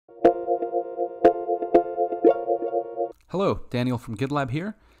Hello, Daniel from GitLab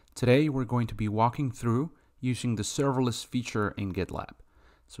here. Today we're going to be walking through using the serverless feature in GitLab.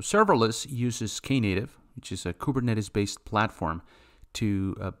 So serverless uses Knative, which is a Kubernetes-based platform,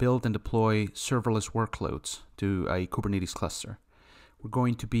 to build and deploy serverless workloads to a Kubernetes cluster. We're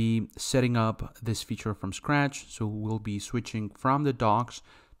going to be setting up this feature from scratch, so we'll be switching from the docs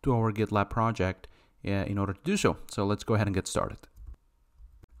to our GitLab project in order to do so. So let's go ahead and get started.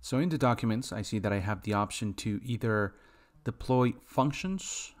 So in the documents, I see that I have the option to either deploy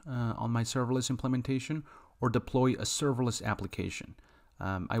functions on my serverless implementation or deploy a serverless application.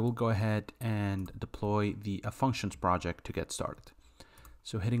 I will go ahead and deploy the functions project to get started.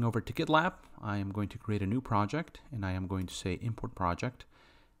 So heading over to GitLab, I am going to create a new project and I am going to say import project,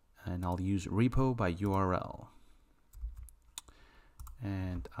 and I'll use repo by URL.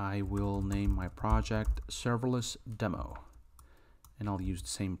 And I will name my project serverless demo. And I'll use the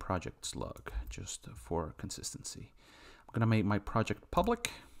same project slug just for consistency. I'm going to make my project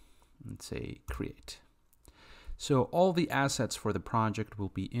public and say create. So all the assets for the project will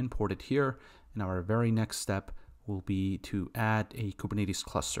be imported here, and our very next step will be to add a Kubernetes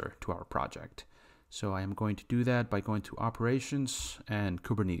cluster to our project. So I am going to do that by going to operations and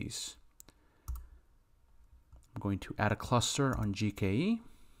Kubernetes. I'm going to add a cluster on GKE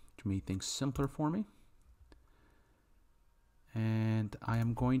to make things simpler for me. And I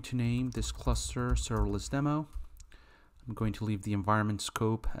am going to name this cluster serverless demo. I'm going to leave the environment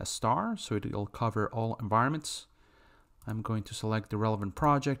scope as star, so it will cover all environments. I'm going to select the relevant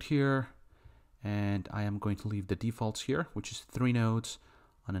project here, and I am going to leave the defaults here, which is 3 nodes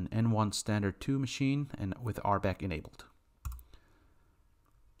on an N1 standard 2 machine and with RBAC enabled.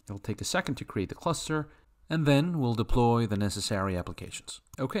 It'll take a second to create the cluster, and then we'll deploy the necessary applications.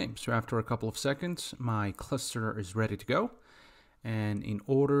 Okay, so after a couple of seconds, my cluster is ready to go. And in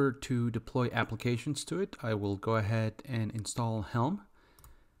order to deploy applications to it, I will go ahead and install Helm.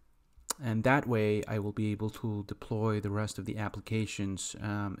 And that way I will be able to deploy the rest of the applications.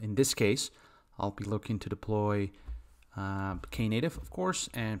 In this case, I'll be looking to deploy Knative, of course,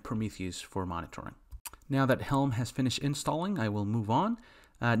 and Prometheus for monitoring. Now that Helm has finished installing, I will move on.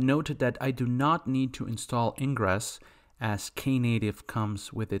 Note that I do not need to install Ingress, as Knative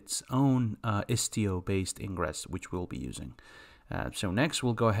comes with its own Istio-based Ingress, which we'll be using. So next,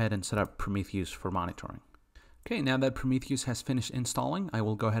 we'll go ahead and set up Prometheus for monitoring. Okay, now that Prometheus has finished installing, I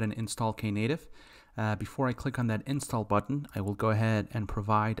will go ahead and install Knative. Before I click on that install button, I will go ahead and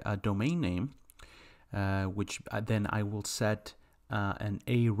provide a domain name, which then I will set an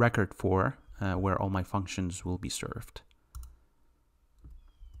A record for, where all my functions will be served.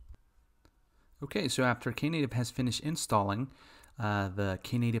 Okay, so after Knative has finished installing, the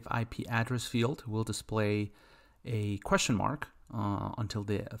Knative IP address field will display a question mark until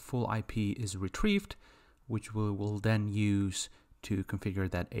the full IP is retrieved, which we will then use to configure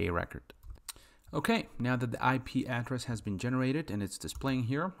that A record. Okay, now that the IP address has been generated and it's displaying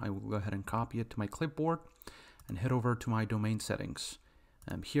here, I will go ahead and copy it to my clipboard and head over to my domain settings.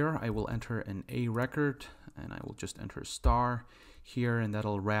 Here I will enter an A record, and I will just enter star here, and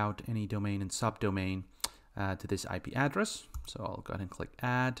that'll route any domain and subdomain to this IP address. So I'll go ahead and click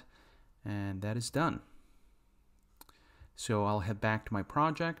add, and that is done. So I'll head back to my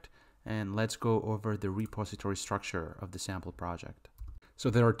project and let's go over the repository structure of the sample project.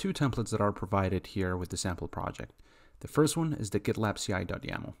 So there are 2 templates that are provided here with the sample project. The first one is the GitLab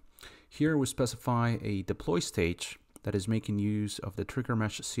CI.yaml. Here we specify a deploy stage that is making use of the trigger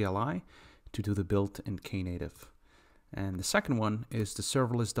mesh CLI to do the build in Knative. And the second one is the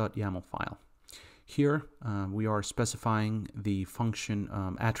serverless.yaml file. Here we are specifying the function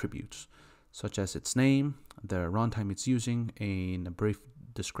attributes, such as its name, the runtime it's using, and a brief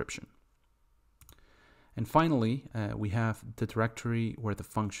description. And finally, we have the directory where the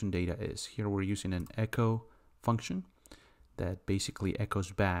function data is. Here we're using an echo function that basically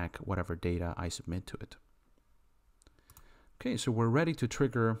echoes back whatever data I submit to it. Okay, so we're ready to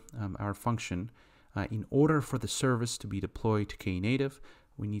trigger our function. In order for the service to be deployed to Knative,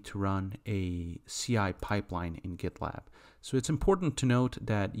 we need to run a CI pipeline in GitLab. So it's important to note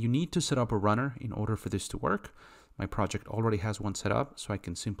that you need to set up a runner in order for this to work. My project already has one set up, so I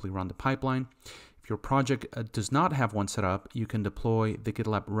can simply run the pipeline. If your project does not have one set up, you can deploy the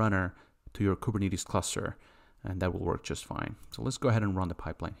GitLab runner to your Kubernetes cluster, and that will work just fine. So let's go ahead and run the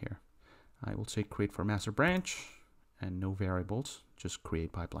pipeline here. I will say create for master branch, and no variables, just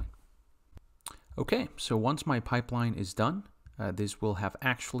create pipeline. Okay, so once my pipeline is done, this will have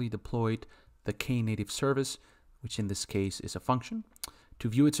actually deployed the Knative service, which in this case is a function. To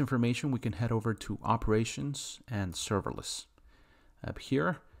view its information, we can head over to operations and serverless. Up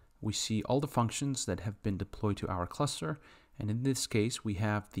here, we see all the functions that have been deployed to our cluster. And in this case, we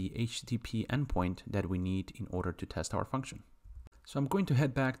have the HTTP endpoint that we need in order to test our function. So I'm going to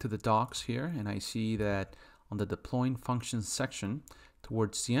head back to the docs here, and I see that on the deploying functions section,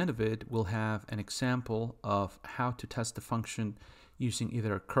 towards the end of it, we'll have an example of how to test the function using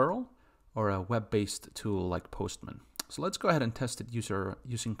either a curl or a web-based tool like Postman. So let's go ahead and test it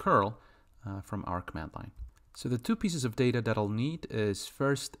using curl from our command line. So the two pieces of data that I'll need is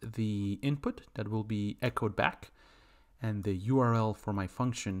first the input that will be echoed back, and the URL for my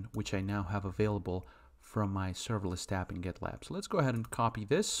function, which I now have available from my serverless tab in GitLab. So let's go ahead and copy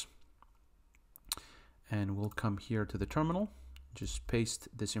this, and we'll come here to the terminal, just paste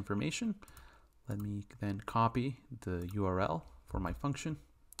this information. Let me then copy the URL for my function,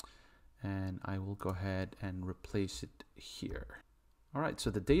 and I will go ahead and replace it here. All right, so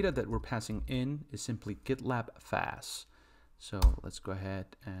the data that we're passing in is simply GitLab fast. So let's go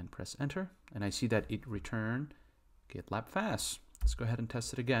ahead and press enter, and I see that it returned GitLab fast. Let's go ahead and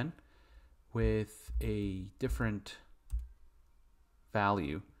test it again with a different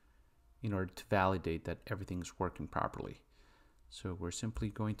value in order to validate that everything's working properly. So we're simply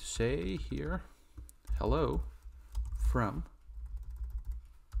going to say here, hello from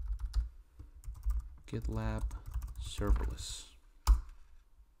GitLab Serverless.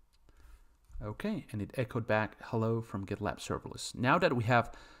 Okay, and it echoed back hello from GitLab Serverless. Now that we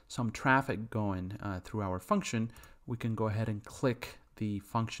have some traffic going through our function, we can go ahead and click the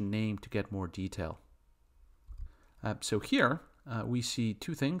function name to get more detail. So here we see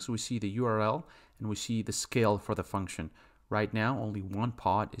two things. We see the URL and we see the scale for the function. Right now, only one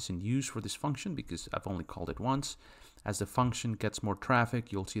pod is in use for this function because I've only called it once. As the function gets more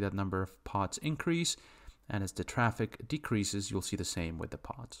traffic, you'll see that number of pods increase. And as the traffic decreases, you'll see the same with the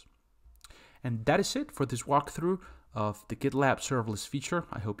pods. And that is it for this walkthrough of the GitLab Serverless feature.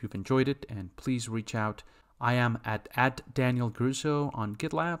 I hope you've enjoyed it, and please reach out. I am at @DanielGrusso on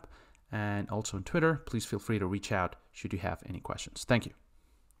GitLab and also on Twitter. Please feel free to reach out should you have any questions. Thank you.